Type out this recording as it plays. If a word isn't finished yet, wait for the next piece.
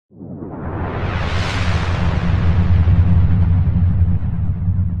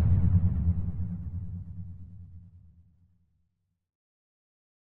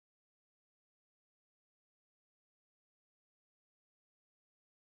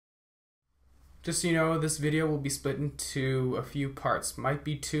Just so you know, this video will be split into a few parts. Might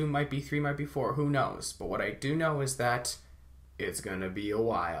be 2, might be 3, might be 4, who knows? But what I do know is that it's gonna be a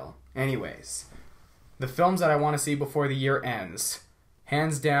while. Anyways, the films that I want to see before the year ends.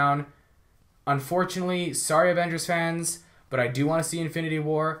 Hands down, unfortunately, sorry Avengers fans, but I do want to see Infinity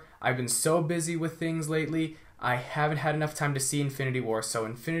War. I've been so busy with things lately, I haven't had enough time to see Infinity War. So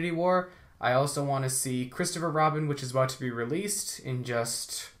Infinity War, I also want to see Christopher Robin, which is about to be released in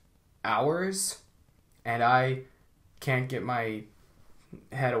just hours, and I can't get my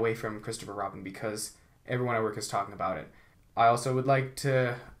head away from Christopher Robin because everyone at work is talking about it. I also would like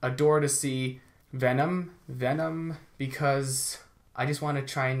to adore to see Venom because I just want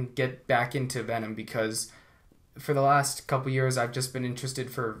to try and get back into Venom because for the last couple years I've just been interested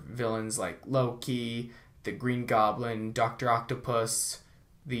for villains like Loki, the Green Goblin, Dr. Octopus,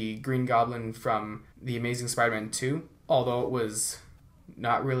 the Green Goblin from The Amazing Spider-Man 2, although it was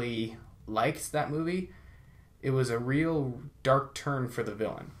not really liked, that movie. It was a real dark turn for the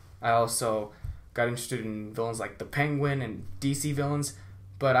villain. I also got interested in villains like the Penguin and DC villains,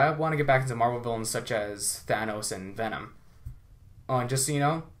 but I want to get back into Marvel villains such as Thanos and Venom. Oh, and just so you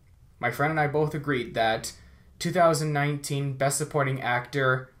know, my friend and I both agreed that 2019 Best Supporting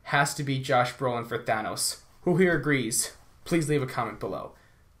Actor has to be Josh Brolin for Thanos. Who here agrees? Please leave a comment below.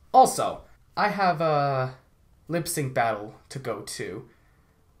 Also, I have a lip sync battle to go to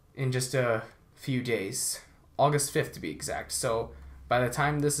in just a few days. August 5th to be exact. So by the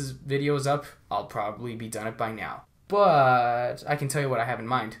time video is up, I'll probably be done it by now. But I can tell you what I have in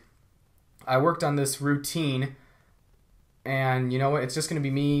mind. I worked on this routine, and you know what? It's just going to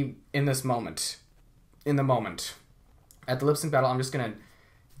be me in this moment. In the moment. At the lip sync battle, I'm just going to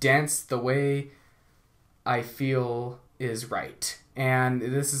dance the way I feel is right. And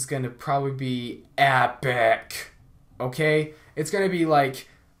this is going to probably be epic. Okay? It's going to be like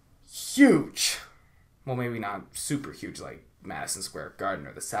huge. Well, maybe not super huge like Madison Square Garden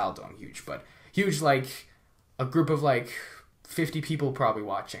or the Saladome huge, but huge like a group of like 50 people probably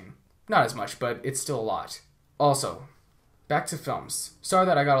watching. Not as much, but it's still a lot. Also, back to films. Sorry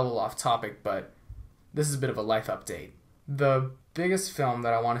that I got a little off topic, but this is a bit of a life update. The biggest film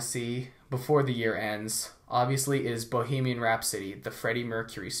that I want to see before the year ends, obviously, is Bohemian Rhapsody, the Freddie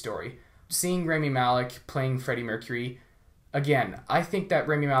Mercury story. Seeing Rami Malek playing Freddie Mercury, again, I think that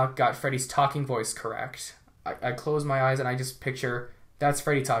Rami Malek got Freddie's talking voice correct. I close my eyes and I just picture, that's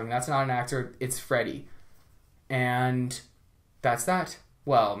Freddie talking. That's not an actor, it's Freddie. And that's that.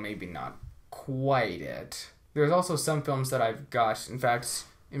 Well, maybe not quite it. There's also some films that I've got. In fact,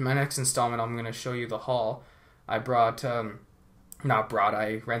 in my next installment, I'm going to show you the haul. I rented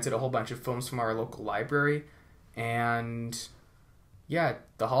a whole bunch of films from our local library. And yeah,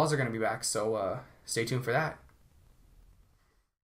 the hauls are going to be back, so stay tuned for that.